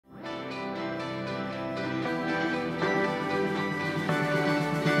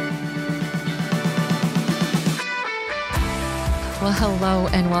Well, hello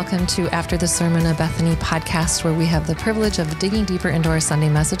and welcome to After the Sermon, a Bethany podcast where we have the privilege of digging deeper into our Sunday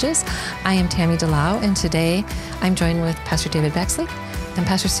messages. I am Tami DeLau, and today I'm joined with Pastor David Bexley and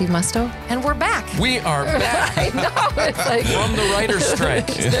Pastor Steve Musto, and we're back. We are back. I know. It's like from the writer's strike.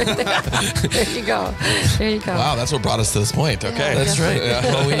 There you go. There you go. Wow, that's what brought us to this point. Okay, That's right. Yeah.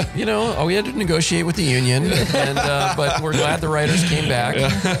 Well, we had to negotiate with the union, and but we're glad the writers came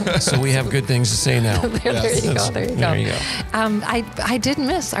back, so we have good things to say now. There you go. There you go. I did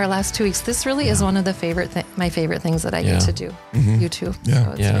miss our last 2 weeks. This really is one of the my favorite things that I get to do. You too. Yeah.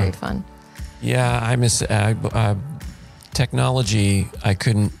 So it's very fun. Yeah, I miss technology. I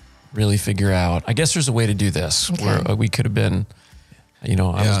couldn't really figure out. I guess there's a way to do this where we could have been, I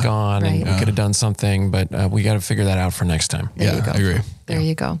was gone and we could have done something, but we got to figure that out for next time. There you go. I agree. There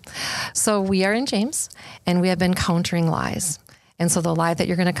you go. So we are in James, and we have been countering lies. And so the lie that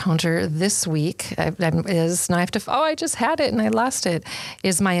you're going to counter this week is, now I have to, I just had it and I lost it,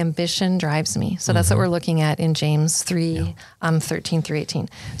 is my ambition drives me. So that's what we're looking at in James 3, 13 through 18.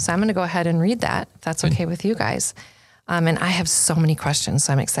 So I'm going to go ahead and read that, if that's okay with you guys. And I have so many questions,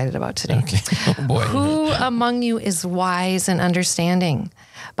 so I'm excited about today. Okay. Oh boy. Who among you is wise and understanding?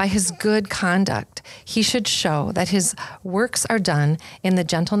 By his good conduct, he should show that his works are done in the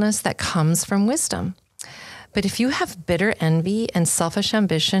gentleness that comes from wisdom. But if you have bitter envy and selfish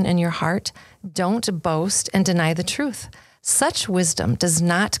ambition in your heart, don't boast and deny the truth. Such wisdom does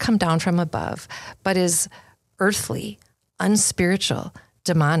not come down from above, but is earthly, unspiritual,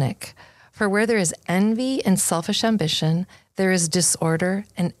 demonic. For where there is envy and selfish ambition, there is disorder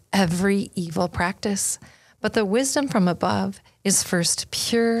and every evil practice. But the wisdom from above is first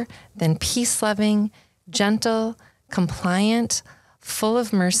pure, then peace-loving, gentle, compliant, full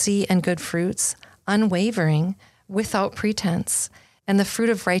of mercy and good fruits, unwavering, without pretense. And the fruit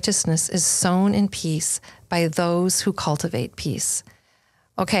of righteousness is sown in peace by those who cultivate peace.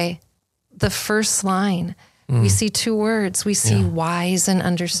 Okay, the first line, we see two words. We see wise and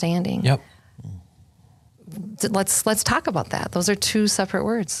understanding. Yep. Let's talk about that. Those are two separate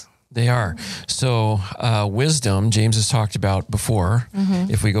words. They are. So wisdom, James has talked about before.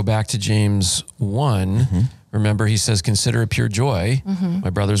 If we go back to James 1, remember he says, consider it pure joy, my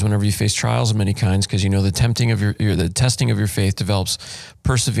brothers, whenever you face trials of many kinds, because you know the testing of your faith develops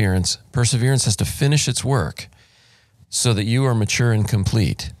perseverance. Perseverance has to finish its work so that you are mature and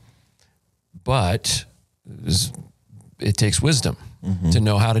complete. But it takes wisdom to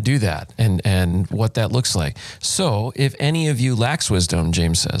know how to do that and what that looks like. So if any of you lacks wisdom,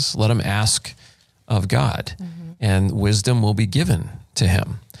 James says, let him ask of God, and wisdom will be given to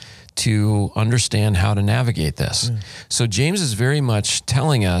him to understand how to navigate this. So James is very much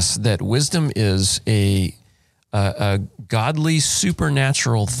telling us that wisdom is a godly,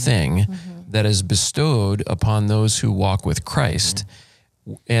 supernatural thing that is bestowed upon those who walk with Christ.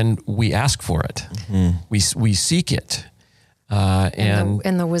 And we ask for it. We seek it.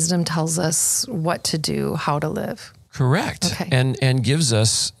 And the wisdom tells us what to do, how to live. Correct. Okay. And gives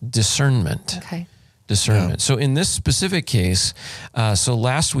us discernment. Okay. Discernment. Yeah. So in this specific case, so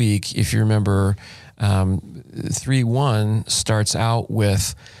last week, if you remember, 3:1 starts out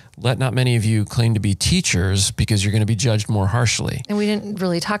with, let not many of you claim to be teachers because you're going to be judged more harshly. And we didn't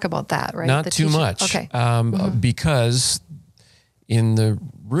really talk about that, right? Not too much. Okay. Because in the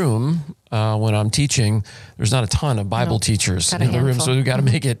room, when I'm teaching, there's not a ton of Bible teachers in the room. So we got to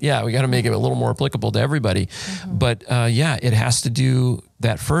make it, we got to make it a little more applicable to everybody. But it has to do,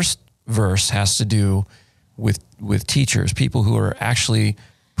 that first verse has to do with teachers, people who are actually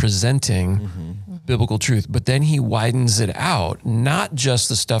presenting biblical truth. But then he widens it out, not just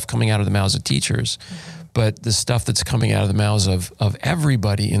the stuff coming out of the mouths of teachers, but the stuff that's coming out of the mouths of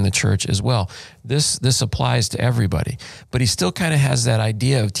everybody in the church as well. This applies to everybody. But he still kind of has that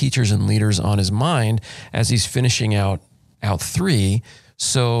idea of teachers and leaders on his mind as he's finishing out 3.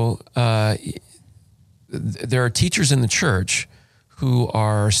 So there are teachers in the church who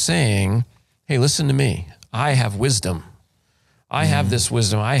are saying, hey, listen to me. I have wisdom. I have this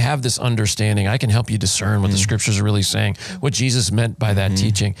wisdom. I have this understanding. I can help you discern what the scriptures are really saying, what Jesus meant by that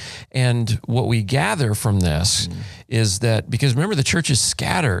teaching. And what we gather from this is that, because remember, the church is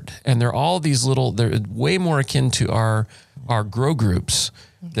scattered, and they're all these little, they're way more akin to our grow groups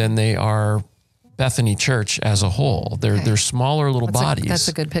than they are Bethany Church as a whole. They're smaller little bodies. That's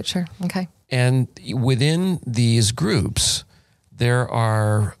a good picture. Okay. And within these groups, there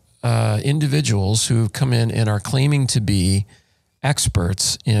are individuals who come in and are claiming to be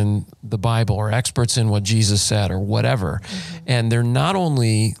experts in the Bible or experts in what Jesus said or whatever. And they're not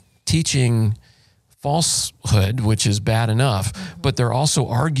only teaching falsehood, which is bad enough, but they're also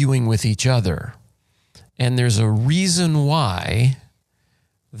arguing with each other. And there's a reason why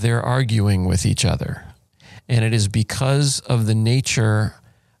they're arguing with each other. And it is because of the nature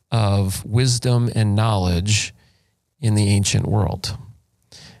of wisdom and knowledge in the ancient world.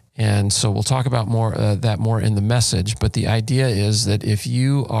 And so we'll talk about that more in the message. But the idea is that if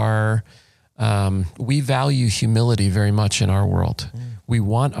you are, we value humility very much in our world. We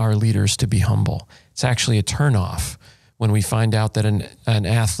want our leaders to be humble. It's actually a turnoff when we find out that an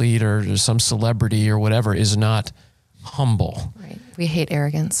athlete or some celebrity or whatever is not humble. Right. We hate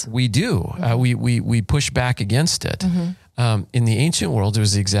arrogance. We do. We push back against it. In the ancient world, it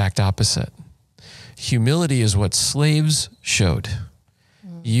was the exact opposite. Humility is what slaves showed.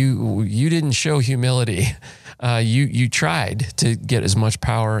 You didn't show humility. You tried to get as much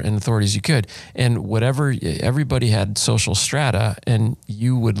power and authority as you could. And everybody had social strata, and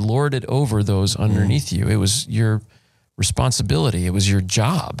you would lord it over those underneath you. It was your responsibility. It was your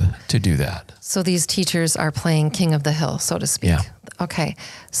job to do that. So these teachers are playing king of the hill, so to speak. Yeah. Okay.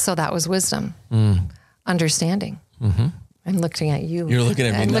 So that was wisdom, understanding. I'm looking at you. You're looking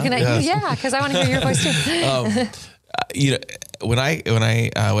at me. I'm looking at you. Yeah, because I want to hear your voice too. When I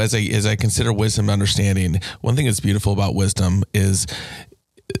as I consider wisdom and understanding, one thing that's beautiful about wisdom is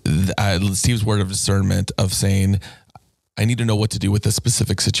Steve's word of discernment of saying, I need to know what to do with this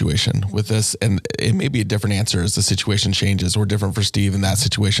specific situation with this. And it may be a different answer as the situation changes or different for Steve in that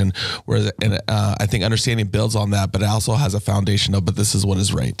situation. Whereas, I think understanding builds on that, but it also has a foundation of, but this is what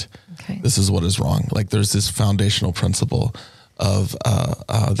is right. Okay. This is what is wrong. Like there's this foundational principle of,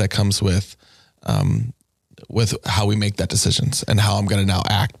 that comes with how we make that decisions and how I'm going to now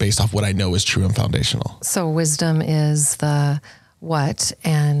act based off what I know is true and foundational. So wisdom is the what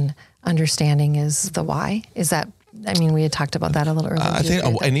and understanding is the why. Is that, I mean, we had talked about that a little earlier. I think,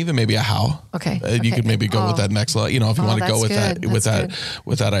 and even maybe a how. Okay. You could maybe go with that next level. If you want to go with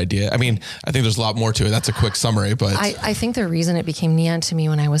that idea. I mean, I think there's a lot more to it. That's a quick summary, but I think the reason it became neon to me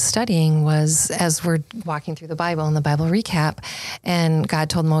when I was studying was as we're walking through the Bible and the Bible recap, and God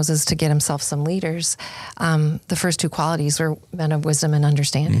told Moses to get himself some leaders. The first two qualities were men of wisdom and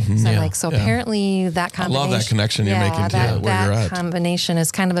understanding. So apparently that combination. I love that connection you're making to where you're at. That combination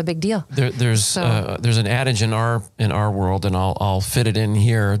is kind of a big deal. There's an adage in our world, and I'll fit it in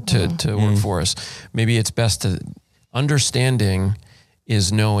here to work for us. Maybe it's best to understanding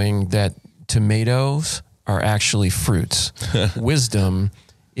is knowing that tomatoes are actually fruits. Wisdom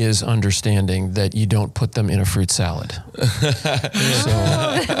is understanding that you don't put them in a fruit salad. That's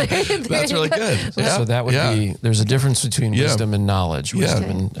really good. So that would be, there's a difference between wisdom and knowledge, wisdom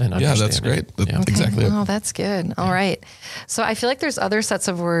and understanding. Yeah, that's great. That's exactly it. Oh, that's good. All right. So I feel like there's other sets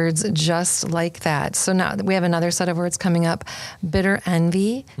of words just like that. So now we have another set of words coming up, bitter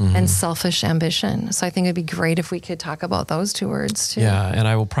envy and selfish ambition. So I think it'd be great if we could talk about those two words too. Yeah, and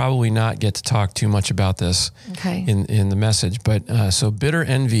I will probably not get to talk too much about this in the message, but so bitter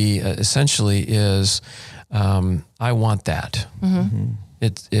envy essentially is, I want that.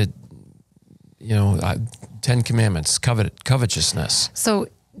 It 10 Commandments, covetousness. So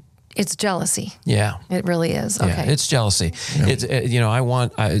it's jealousy. Yeah. It really is. Okay. Yeah, it's jealousy. Yeah. It's,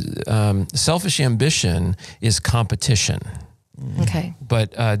 selfish ambition is competition. Okay.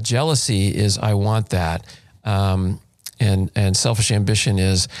 But jealousy is, I want that. And selfish ambition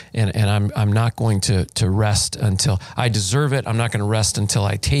is, and I'm not going to rest until I deserve it. I'm not going to rest until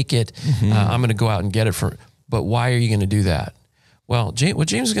I take it. I'm going to go out and get it but why are you going to do that? Well, what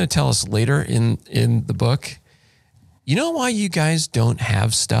James is going to tell us later in the book, you know why you guys don't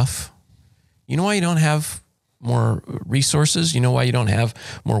have stuff? You know why you don't have more resources? You know why you don't have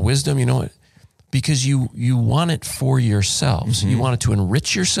more wisdom? You know what? Because you want it for yourselves. You want it to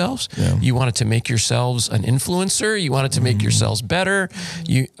enrich yourselves. Yeah. You want it to make yourselves an influencer. You want it to make yourselves better.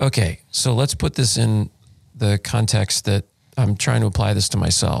 Okay, so let's put this in the context that I'm trying to apply this to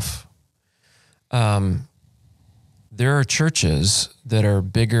myself. There are churches that are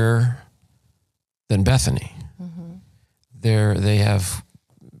bigger than Bethany. They have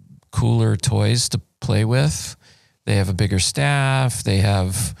cooler toys to play with. They have a bigger staff. They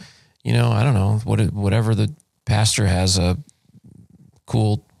have, I don't know, whatever the pastor has,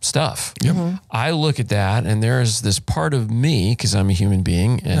 cool stuff. Yep. I look at that, and there is this part of me, because I'm a human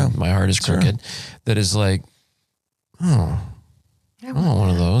being and my heart is crooked, that is like, I want one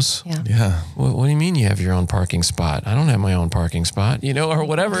of those. Yeah. What do you mean you have your own parking spot? I don't have my own parking spot, or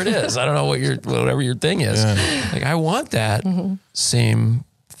whatever it is. I don't know whatever your thing is. Yeah. Like, I want that same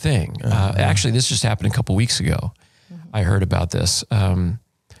thing. Actually, this just happened a couple weeks ago. I heard about this, that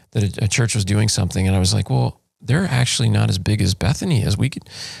a church was doing something, and I was like, well, they're actually not as big as Bethany is. We could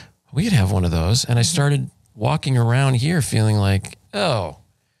have one of those. And I started walking around here feeling like, oh,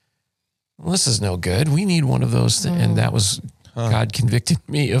 well, this is no good. We need one of those. And that was God convicted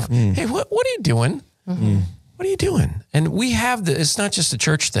me of, hey, what are you doing? What are you doing? And we have it's not just a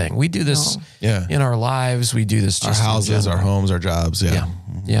church thing. We do this in our lives. We do this just our houses, our homes, our jobs.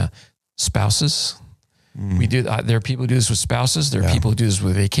 Yeah. Spouses. We do. There are people who do this with spouses. There are people who do this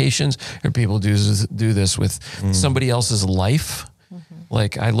with vacations. There are people who do this with somebody else's life.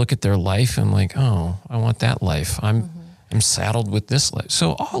 Like I look at their life and like, oh, I want that life. I'm saddled with this life.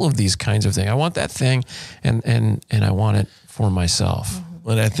 So all of these kinds of things. I want that thing, and I want it for myself.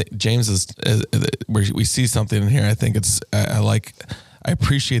 Well, I think James is where we see something in here. I think I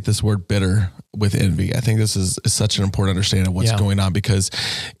appreciate this word bitter with envy. I think this is such an important understanding of what's going on, because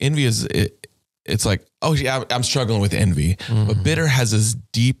envy it's like, oh yeah, I'm struggling with envy, but bitter has this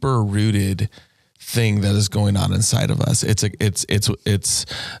deeper rooted thing that is going on inside of us. It's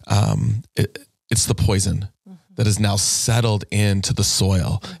the poison that is now settled into the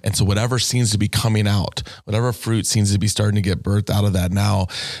soil. And so whatever seems to be coming out, whatever fruit seems to be starting to get birthed out of that now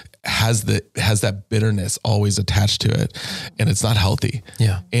has that bitterness always attached to it. And it's not healthy.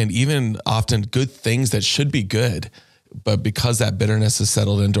 Yeah. And even often good things that should be good, but because that bitterness is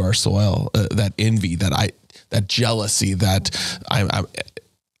settled into our soil, that envy, that jealousy,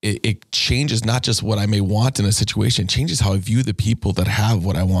 it changes not just what I may want in a situation, it changes how I view the people that have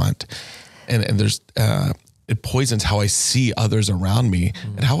what I want. And there's, it poisons how I see others around me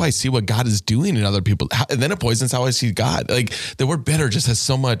and how I see what God is doing in other people. And then it poisons how I see God. Like the word bitter just has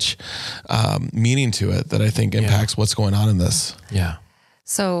so much meaning to it that I think impacts what's going on in this. Yeah.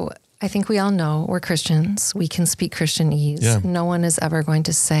 So I think we all know we're Christians. We can speak Christianese. Yeah. No one is ever going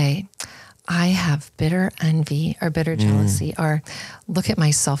to say, I have bitter envy or bitter jealousy or look at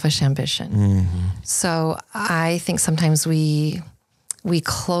my selfish ambition. So I think sometimes we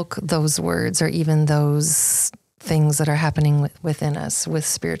cloak those words or even those things that are happening within us with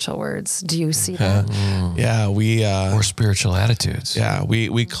spiritual words. Do you see that? Yeah, or spiritual attitudes. Yeah,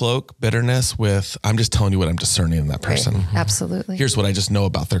 we cloak bitterness with, I'm just telling you what I'm discerning in that person. Right. Absolutely. Here's what I just know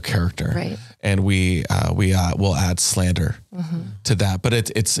about their character. Right. And we will add slander to that, but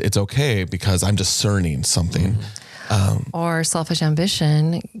it's okay because I'm discerning something. Or selfish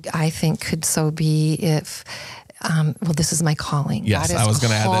ambition, I think could so be if, well, this is my calling. Yes, I was going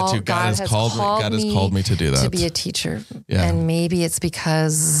to add that too. God has called me to do that. To be a teacher. Yeah. And maybe it's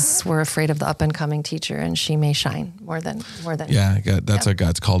because we're afraid of the up and coming teacher and she may shine more than. Yeah, that's what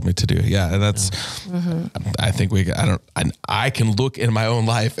God's called me to do. Yeah, and that's, I think I can look in my own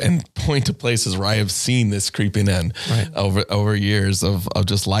life and point to places where I have seen this creeping in over years of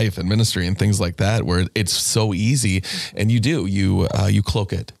just life and ministry and things like that, where it's so easy and you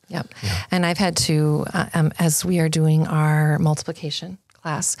cloak it. Yep. Yeah. And I've had to, as we are doing our multiplication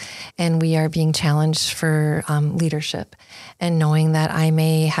class and we are being challenged for leadership and knowing that I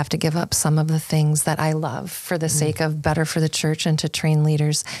may have to give up some of the things that I love for the sake of better for the church and to train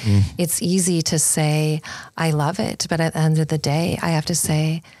leaders. It's easy to say, I love it. But at the end of the day, I have to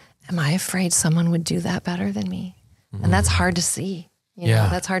say, am I afraid someone would do that better than me? And that's hard to see. You know,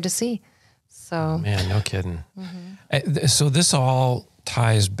 that's hard to see. So, man, no kidding. So this all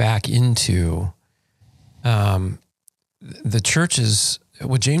ties back into the church's,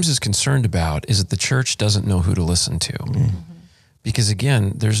 what James is concerned about is that the church doesn't know who to listen to. Because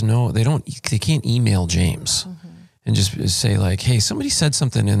again, they can't email James and just say like, hey, somebody said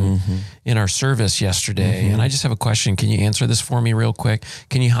something in our service yesterday and I just have a question. Can you answer this for me real quick?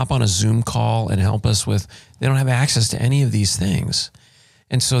 Can you hop on a Zoom call and help us with, they don't have access to any of these things.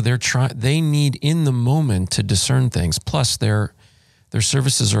 And so they need in the moment to discern things. Plus their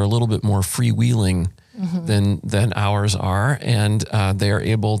services are a little bit more freewheeling than ours are. And they are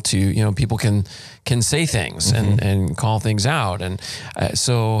able to, people can say things and call things out. And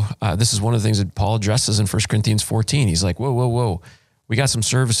so this is one of the things that Paul addresses in 1 Corinthians 14. He's like, whoa. We got some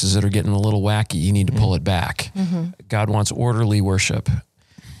services that are getting a little wacky. You need to pull it back. God wants orderly worship.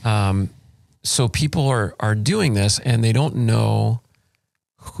 So people are doing this and they don't know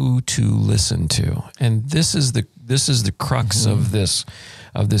who to listen to. And this is the crux of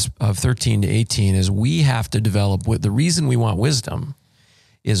 13 to 18 is we have to develop the reason we want wisdom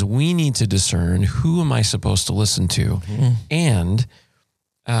is we need to discern who am I supposed to listen to and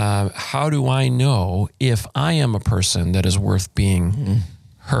how do I know if I am a person that is worth being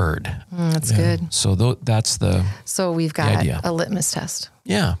heard. That's good. So that's So we've got a litmus test.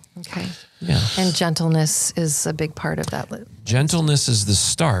 Yeah. Okay. Yeah. And gentleness is a big part of that. Gentleness is the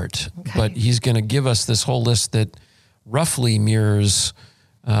start, but he's going to give us this whole list that roughly mirrors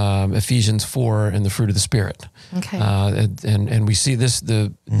Ephesians 4 and the fruit of the Spirit. Okay. And we see this,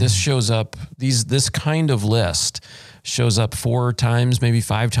 this shows up, this kind of list shows up 4 times, maybe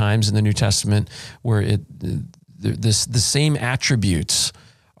 5 times in the New Testament, where the same attributes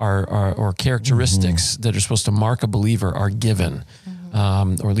or characteristics that are supposed to mark a believer are given,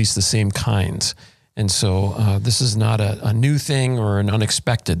 or at least the same kinds. And so this is not a new thing or an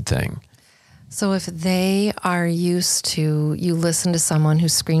unexpected thing. So if they are used to, you listen to someone who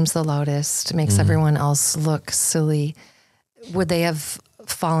screams the loudest, makes everyone else look silly, would they have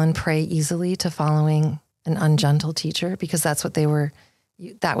fallen prey easily to following an ungentle teacher? Because that's what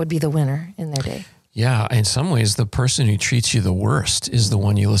that would be the winner in their day. Yeah, in some ways, the person who treats you the worst is the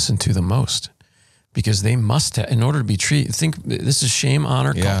one you listen to the most, because they must have, in order to be treated. Think this is shame,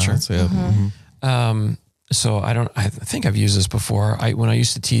 honor culture. That's it. So I think I've used this before. When I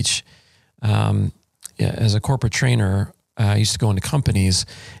used to teach as a corporate trainer, I used to go into companies,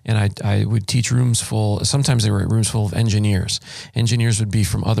 and I would teach rooms full. Sometimes they were rooms full of engineers. Engineers would be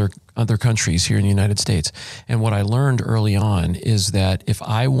from other countries here in the United States. And what I learned early on is that if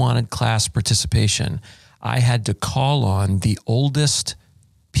I wanted class participation, I had to call on the oldest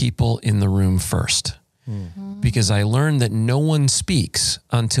people in the room first, because I learned that no one speaks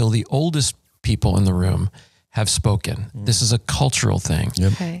until the oldest people in the room have spoken. This is a cultural thing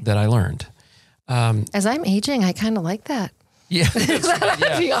that I learned. As I'm aging, I kind of like that. Yeah,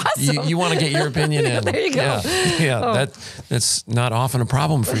 That'd be awesome. You want to get your opinion in. There you go. Yeah. That's not often a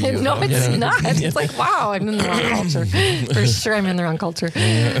problem for you. No, it's not. It's like, wow, I'm in the wrong culture. For sure, I'm in the wrong culture.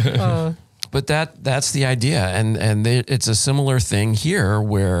 But that's the idea, and it's a similar thing here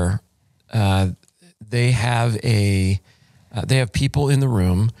where they have people in the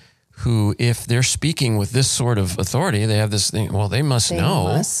room who, if they're speaking with this sort of authority, they have this thing. Well, they must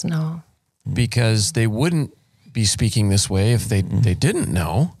know, because they wouldn't be speaking this way if they didn't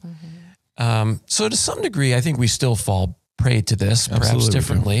know. So to some degree, I think we still fall prey to this, perhaps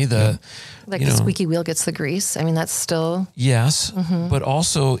differently. The squeaky wheel gets the grease. I mean, that's still but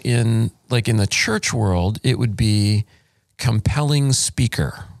also in the church world, it would be compelling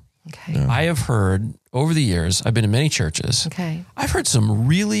speaker. Okay. Yeah. I have heard over the years, I've been in many churches. Okay. I've heard some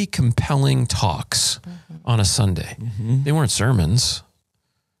really compelling talks on a Sunday. They weren't sermons.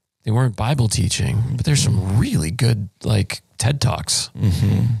 They weren't Bible teaching, but there's some really good TED Talks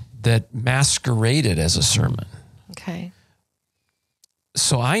that masqueraded as a sermon. Okay.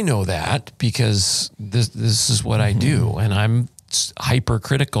 So I know that because this is what I do, and I'm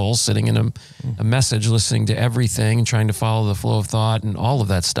hypercritical, sitting in a message, listening to everything, trying to follow the flow of thought, and all of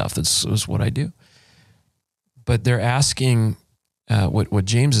that stuff. That's what I do. But they're asking, what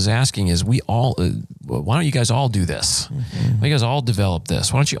James is asking is, why don't you guys all do this? Why don't you guys all develop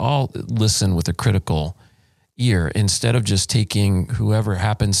this? Why don't you all listen with a critical ear instead of just taking whoever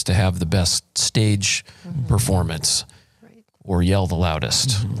happens to have the best stage performance or yell the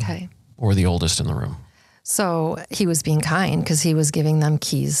loudest or the oldest in the room? So he was being kind because he was giving them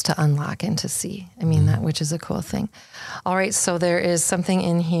keys to unlock and to see. I mean, which is a cool thing. All right. So there is something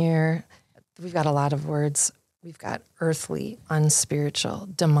in here. We've got a lot of words. We've got earthly, unspiritual,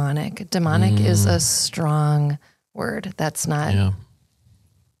 demonic. Demonic is a strong word. That's not. Yeah.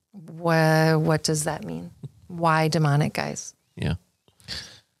 What does that mean? Why demonic, guys? Yeah.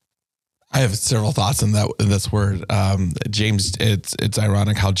 I have several thoughts in this word. James, it's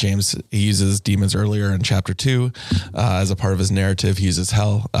ironic how James, he uses demons earlier in chapter 2 as a part of his narrative. He uses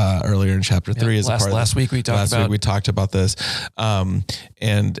hell earlier in chapter 3 as a part of last week we talked about this. I've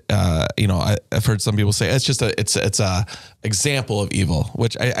heard some people say it's a example of evil,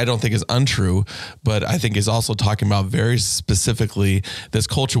 which I don't think is untrue, but I think is also talking about very specifically, this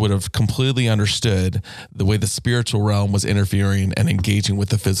culture would have completely understood the way the spiritual realm was interfering and engaging with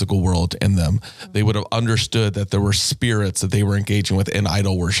the physical world in them. They would have understood that there were spirits that they were engaging with in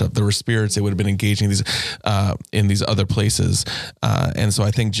idol worship. There were spirits they would have been engaging in these other places. And so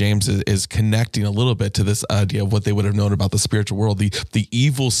I think James is connecting a little bit to this idea of what they would have known about the spiritual world, the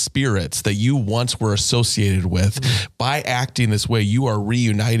evil spirits that you once were associated with. By acting this way, you are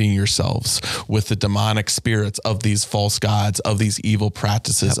reuniting yourselves with the demonic spirits of these false gods, of these evil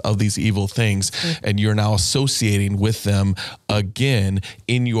practices, of these evil things. And you're now associating with them again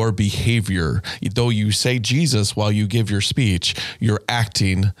in your behavior. Though you say Jesus while you give your speech, you're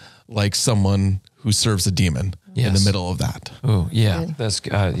acting like someone who serves a demon in the middle of that. Oh, yeah. That's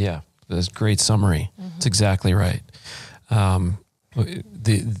great summary. That's exactly right.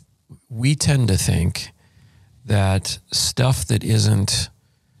 We tend to think that stuff that isn't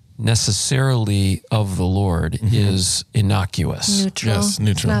necessarily of the Lord is innocuous. Neutral. Yes,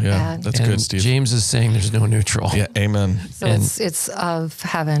 neutral. It's not Yeah, bad. that's And good, Steve. James is saying there's no neutral. Yeah, amen. So and- it's of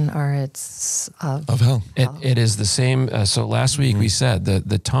heaven or it's of Of hell. It is the same. So last week we said that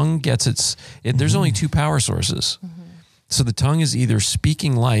the tongue gets there's only two power sources. So the tongue is either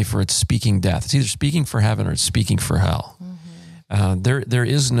speaking life or it's speaking death. It's either speaking for heaven or it's speaking for hell. There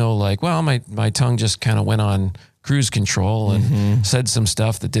is no like, well, my tongue just kind of went on cruise control and said some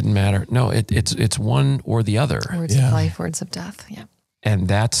stuff that didn't matter. No, it's one or the other. words of life, words of death. Yeah. And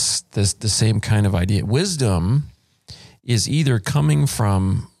that's the same kind of idea. Wisdom is either coming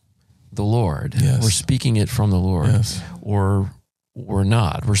from the Lord, Yes. we're speaking it from the Lord, Yes. or we're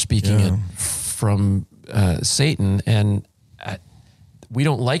not. We're speaking it from Satan, and we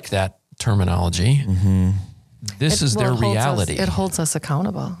don't like that terminology. This is their reality. It holds us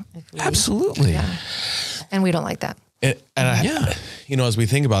accountable. Absolutely. Yeah. And we don't like that. As we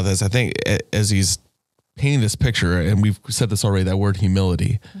think about this, I think as he's painting this picture, and we've said this already, that word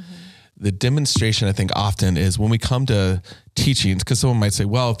humility, the demonstration I think often is when we come to teachings, because someone might say,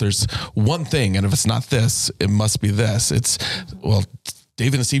 well, if there's one thing, and if it's not this, it must be this. It's, well,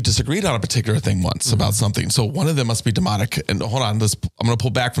 David and Steve disagreed on a particular thing once about something. So one of them must be demonic. And hold on, I'm going to pull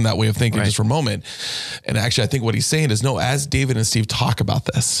back from that way of thinking just for a moment. And actually, I think what he's saying is, no, as David and Steve talk about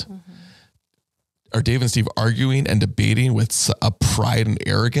this, are David and Steve arguing and debating with a pride and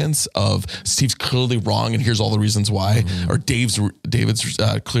arrogance of Steve's clearly wrong and here's all the reasons why, or David's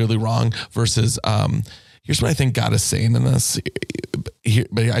clearly wrong versus here's what I think God is saying in this.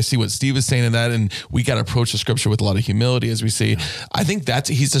 But I see what Steve is saying in that, and we got to approach the scripture with a lot of humility as we see. I think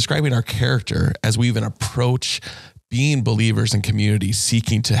he's describing our character as we even approach being believers in community,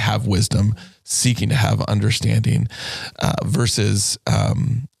 seeking to have wisdom, seeking to have understanding, versus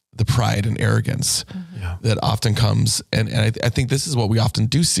the pride and arrogance that often comes. And I think this is what we often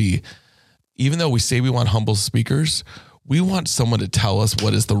do see. Even though we say we want humble speakers, we want someone to tell us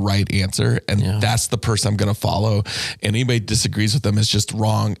what is the right answer. And that's the person I'm going to follow. And anybody disagrees with them is just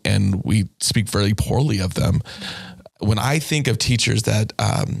wrong. And we speak very poorly of them. When I think of teachers that,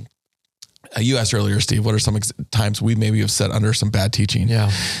 you asked earlier, Steve, what are some times we maybe have set under some bad teaching?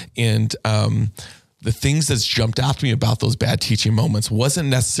 Yeah. And, the things that's jumped out to me about those bad teaching moments wasn't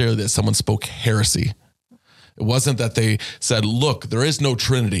necessarily that someone spoke heresy. It wasn't that they said, look, there is no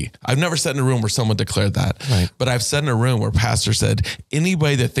Trinity. I've never sat in a room where someone declared that, but I've sat in a room where pastor said,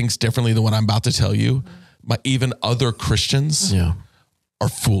 anybody that thinks differently than what I'm about to tell you, even other Christians are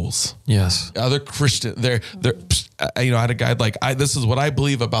fools. Yes. Other Christian, I had a guy like, this is what I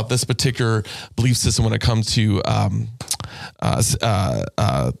believe about this particular belief system when it comes to,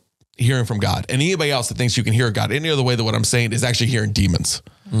 hearing from God. And anybody else that thinks you can hear God any other way than what I'm saying is actually hearing demons.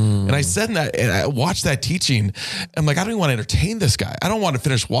 And I said that, and I watched that teaching. I'm like, I don't even want to entertain this guy. I don't want to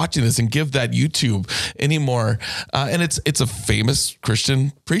finish watching this and give that YouTube anymore. And it's a famous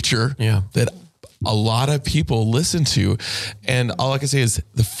Christian preacher that a lot of people listen to. And all I can say is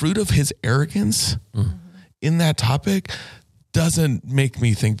the fruit of his arrogance in that topic doesn't make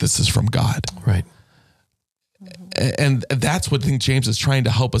me think this is from God. Right. And that's what I think James is trying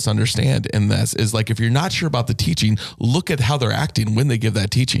to help us understand in this is like, if you're not sure about the teaching, look at how they're acting when they give that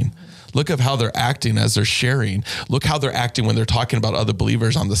teaching. Look at how they're acting as they're sharing. Look how they're acting when they're talking about other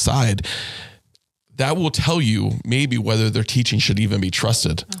believers on the side. That will tell you maybe whether their teaching should even be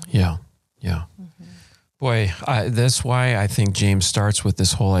trusted. Yeah. Yeah. Boy, that's why I think James starts with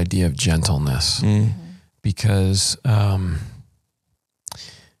this whole idea of gentleness, because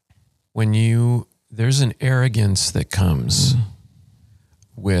there's an arrogance that comes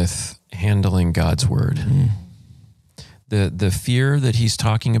with handling God's word. The fear that he's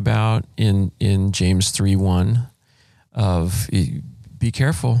talking about in James 3:1 of be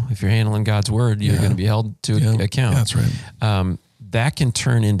careful if you're handling God's word, you're going to be held to account. That's right. That can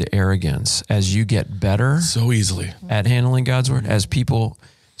turn into arrogance as you get better so easily at handling God's word. As people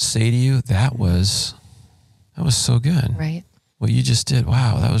say to you, that was so good. Right. What you just did.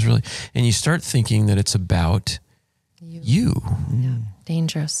 Wow, that was really, and you start thinking that it's about you. Yeah.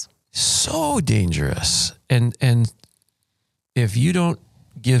 Dangerous. So dangerous. And if you don't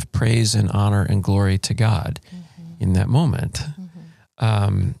give praise and honor and glory to God in that moment,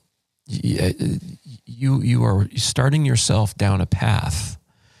 you are starting yourself down a path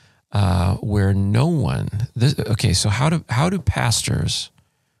where no one. So how do pastors?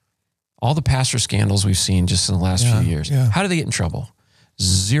 All the pastor scandals we've seen just in the last few years, how do they get in trouble?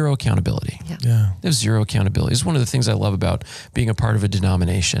 Zero accountability. They have zero accountability. It's one of the things I love about being a part of a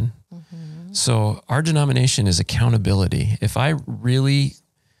denomination. So our denomination is accountability. If I really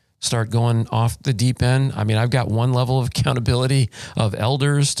start going off the deep end. I mean, I've got one level of accountability of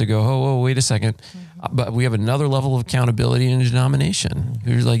elders to go, oh, wait a second. But we have another level of accountability in a denomination.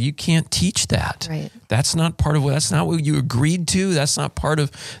 Who's like, you can't teach that. Right. That's not part of that's not what you agreed to. That's not part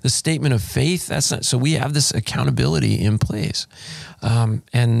of the statement of faith. That's not, so we have this accountability in place.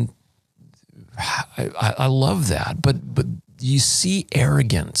 And I love that. But you see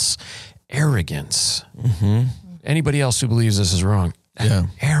arrogance. Anybody else who believes this is wrong,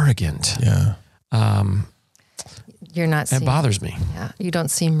 arrogant. Yeah. You're not seeing, it bothers me. Yeah. You don't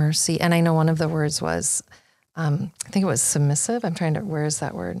see mercy. And I know one of the words was, I think it was submissive. I'm trying to, where is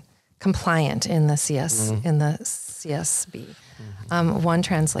that word? Compliant in the in the CSB. One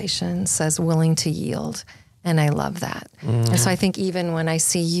translation says willing to yield. And I love that. And so I think even when I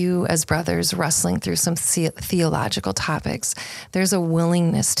see you as brothers wrestling through some theological topics, there's a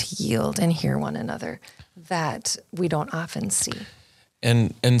willingness to yield and hear one another that we don't often see.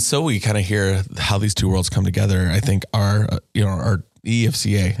 And so we kind of hear how these two worlds come together. I think our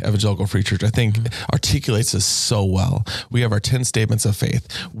EFCA, Evangelical Free Church, I think articulates this so well. We have our 10 statements of faith.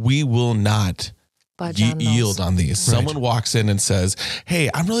 We will not yield on these. Right. Someone walks in and says,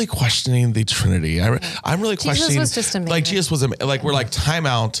 "Hey, I'm really questioning the Trinity. I'm really questioning." Jesus was just amazing. Like Jesus was like, we're like, time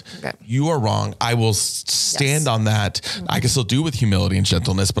out. Okay. You are wrong. I will stand on that. I can still do with humility and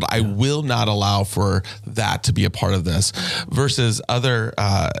gentleness, but I will not allow for that to be a part of this. Versus other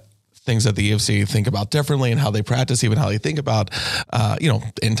things that the EFC think about differently and how they practice, even how they think about,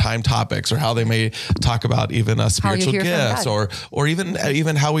 end time topics, or how they may talk about even spiritual gifts, or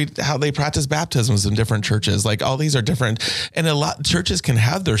even how they practice baptisms in different churches. Like all these are different, and a lot churches can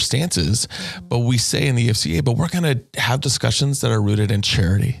have their stances, but we say in the EFCA, but we're going to have discussions that are rooted in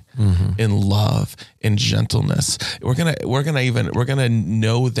charity, in love, in gentleness. We're going to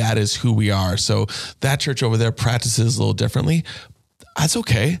know that is who we are. So that church over there practices a little differently. That's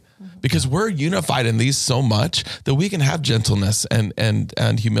okay. Because we're unified in these so much that we can have gentleness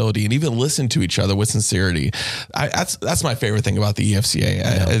and humility and even listen to each other with sincerity. That's my favorite thing about the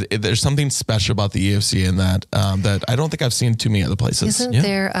EFCA. There's something special about the EFCA in that I don't think I've seen too many other places. Isn't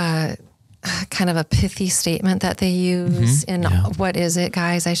there kind of a pithy statement that they use in what is it,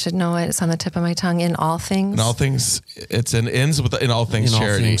 guys? I should know it. It's on the tip of my tongue. In all things. In all things, ends with in all things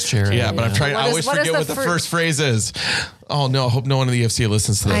charity. Yeah, but I'm trying. I always forget what the first phrase is. Oh no! I hope no one in the EFC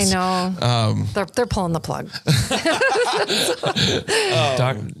listens to this. I know. They're pulling the plug.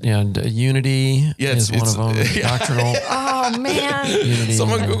 Unity is one of them. Doctrinal. Oh man! Unity.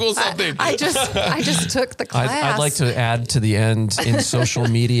 Someone Google something. I just took the class. I'd like to add to the end in social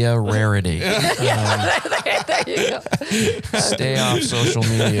media rarity. There you go. Stay off social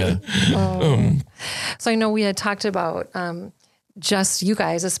media. So I know we had talked about just you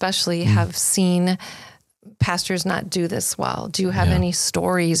guys especially have seen pastors not do this well. Do you have any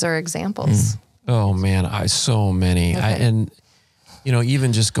stories or examples? Oh man, so many. Okay.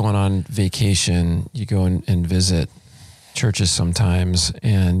 Even just going on vacation, you go and visit churches sometimes,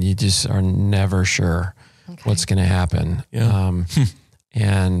 and you just are never sure what's going to happen. Yeah.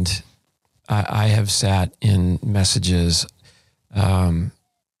 And I have sat in messages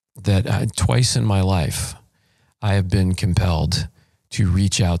that twice in my life I have been compelled to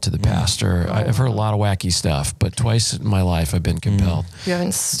reach out to the pastor. I've heard a lot of wacky stuff, but twice in my life I've been compelled. You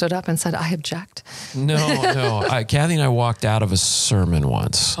haven't stood up and said, "I object"? No. Kathy and I walked out of a sermon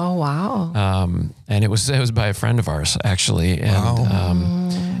once. Oh, wow. And it was by a friend of ours, actually,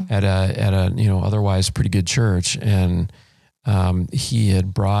 and at a otherwise pretty good church. And he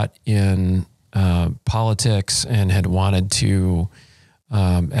had brought in politics and had wanted to,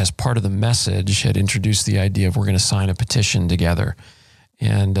 as part of the message, had introduced the idea of we're going to sign a petition together.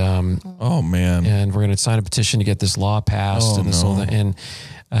 And and we're going to sign a petition to get this law passed and this whole thing.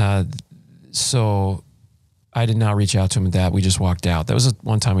 And so I did not reach out to him with that. We just walked out. That was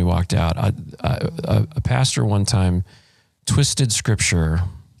one time we walked out. A pastor one time twisted scripture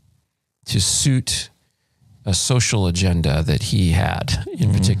to suit a social agenda that he had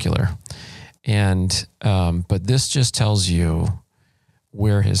in particular. And but this just tells you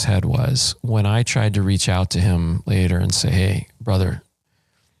where his head was. When I tried to reach out to him later and say, "Hey, brother,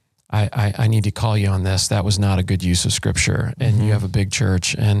 I need to call you on this. That was not a good use of scripture. And you have a big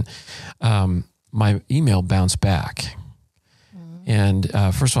church." And my email bounced back. And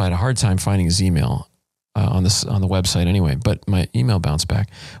first of all, I had a hard time finding his email on the website anyway, but my email bounced back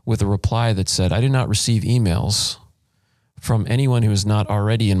with a reply that said, "I did not receive emails from anyone who is not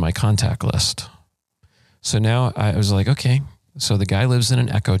already in my contact list." So now I was like, okay, so the guy lives in an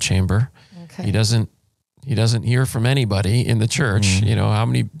echo chamber. Okay. He doesn't He doesn't hear from anybody in the church. You know, how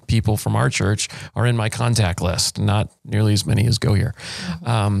many people from our church are in my contact list? Not nearly as many as go here.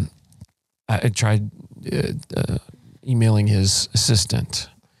 I tried emailing his assistant.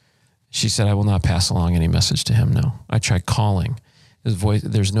 She said, I will not pass along any message to him. No. I tried calling his voice.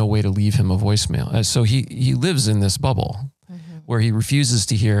 There's no way to leave him a voicemail. So he lives in this bubble where he refuses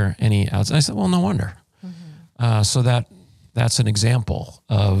to hear any outside. I said, well, no wonder. So that's an example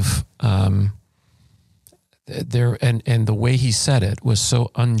of, there, and the way he said it was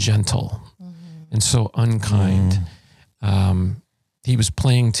so ungentle and so unkind. He was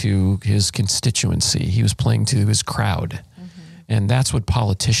playing to his constituency. He was playing to his crowd. And that's what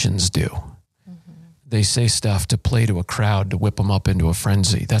politicians do. They say stuff to play to a crowd, to whip them up into a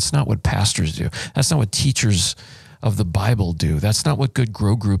frenzy. That's not what pastors do. That's not what teachers of the Bible do. That's not what good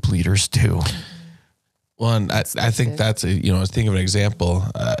grow group leaders do. Well, and I think that's think of an example.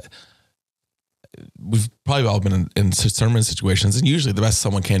 We've probably all been in sermon situations, and usually the best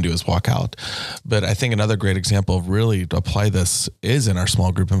someone can do is walk out. But I think another great example of really to apply this is in our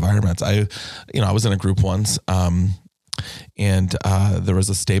small group environments. I was in a group once, and there was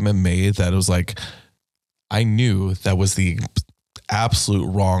a statement made that it was like, I knew that was the absolute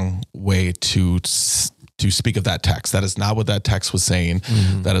wrong way to speak of that text. That is not what that text was saying.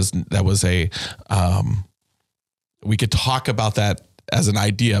 That was a, we could talk about that as an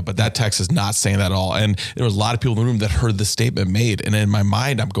idea, but that text is not saying that at all. And there was a lot of people in the room that heard the statement made. And in my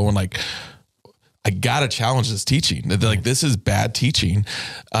mind, I'm going like, I got to challenge this teaching. Like, this is bad teaching.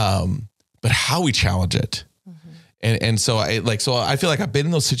 But how we challenge it. And so I feel like I've been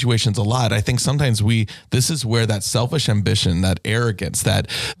in those situations a lot. I think sometimes this is where that selfish ambition, that arrogance, that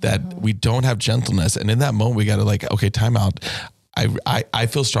we don't have gentleness. And in that moment, we got to like, okay, time out. I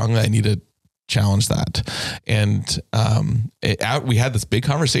feel strongly I need to challenge that. And we had this big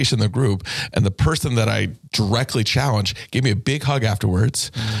conversation in the group, and the person that I directly challenged gave me a big hug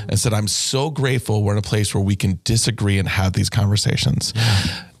afterwards and said, I'm so grateful we're in a place where we can disagree and have these conversations.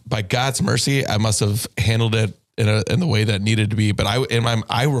 By God's mercy, I must have handled it in the way that needed to be. But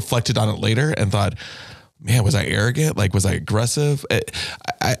I reflected on it later and thought, man, was I arrogant? Like, was I aggressive?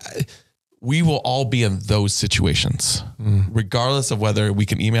 We will all be in those situations, regardless of whether we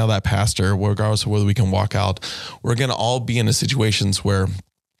can email that pastor, regardless of whether we can walk out. We're going to all be in situations where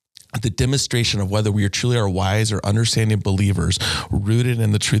the demonstration of whether we truly are wise or understanding believers rooted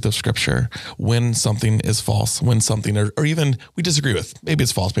in the truth of Scripture, when something is false, when something, or even we disagree with, maybe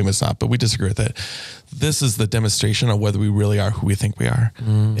it's false, maybe it's not, but we disagree with it. This is the demonstration of whether we really are who we think we are.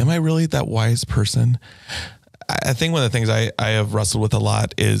 Am I really that wise person? I think one of the things I have wrestled with a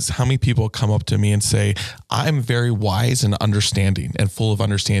lot is how many people come up to me and say, I'm very wise and understanding and full of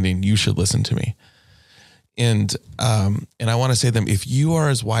understanding. You should listen to me. And I want to say to them, if you are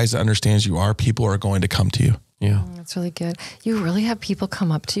as wise and understand as you are, people are going to come to you. Yeah. That's really good. You really have people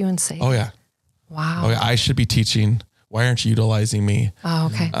come up to you and say, oh yeah. Wow. Oh, yeah, I should be teaching. Why aren't you utilizing me? Oh,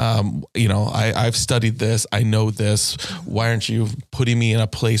 okay. I've studied this. I know this. Why aren't you putting me in a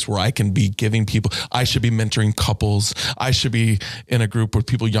place where I can be giving people, I should be mentoring couples. I should be in a group with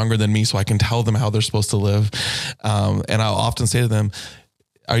people younger than me so I can tell them how they're supposed to live. And I'll often say to them,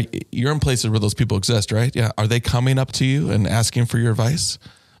 you're in places where those people exist, right? Yeah. Are they coming up to you and asking for your advice?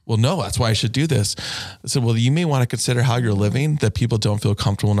 Well, no, that's why I should do this. I said, well, you may want to consider how you're living, that people don't feel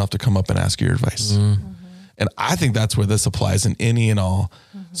comfortable enough to come up and ask you your advice. And I think that's where this applies in any and all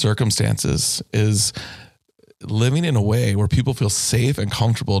circumstances, is living in a way where people feel safe and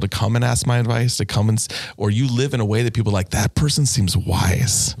comfortable to come and ask my advice, or you live in a way that people are like, that person seems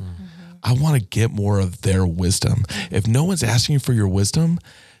wise. I want to get more of their wisdom. If no one's asking you for your wisdom,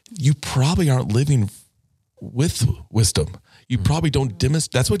 you probably aren't living with wisdom. You probably don't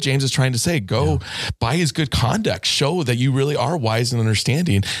demonstrate. That's what James is trying to say. Go by his good conduct, show that you really are wise and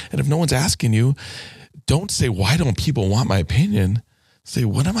understanding. And if no one's asking you, don't say, why don't people want my opinion? Say,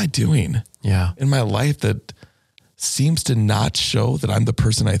 what am I doing in my life that seems to not show that I'm the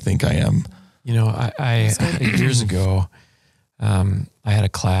person I think I am? You know, I years ago, I had a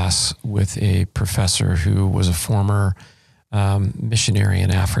class with a professor who was a former missionary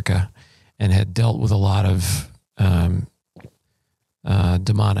in Africa and had dealt with a lot of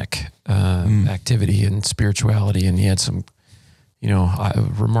demonic activity and spirituality. And he had some,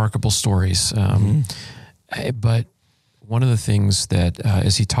 remarkable stories. But one of the things that,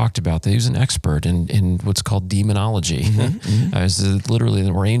 as he talked about, that he was an expert in what's called demonology, literally,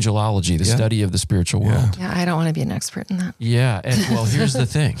 or angelology, the study of the spiritual world. Yeah, I don't want to be an expert in that. Yeah, and well, here's the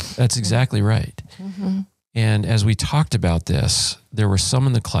thing. That's exactly right. And as we talked about this, there were some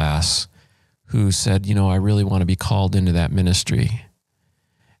in the class who said, I really want to be called into that ministry.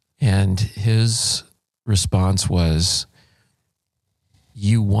 And his response was,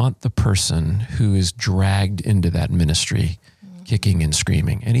 you want the person who is dragged into that ministry, kicking and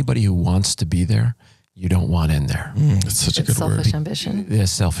screaming. Anybody who wants to be there, you don't want in there. That's such a good word. Selfish ambition. Yeah,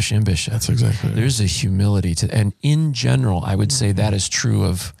 selfish ambition. That's exactly it. There's a humility to, and in general, I would say that is true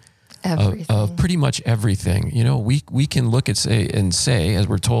of pretty much everything. You know, we can look at say, as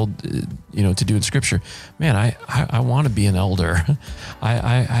we're told, to do in Scripture, man, I want to be an elder.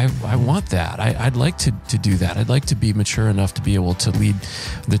 I want that. I'd like to do that. I'd like to be mature enough to be able to lead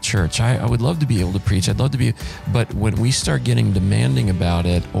the church. I would love to be able to preach. I'd love to be, but when we start getting demanding about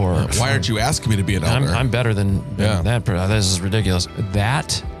it, or why aren't you asking me to be an elder? I'm better than that. This is ridiculous.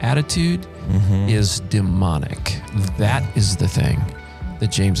 That attitude is demonic. That is the thing that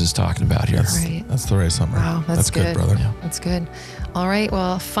James is talking about here. That's the right summary. Wow, that's good, brother. Yeah. That's good. All right,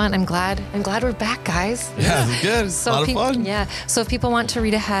 well, fun. I'm glad we're back, guys. Yeah, it's good. It's a lot of fun. Yeah. So if people want to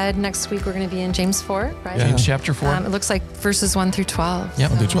read ahead, next week we're going to be in James 4, right? Yeah. James chapter 4. It looks like verses 1 through 12. Yeah,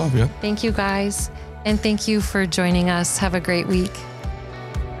 1 through 12, yeah. Thank you, guys. And thank you for joining us. Have a great week.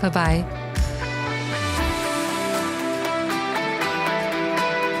 Bye-bye.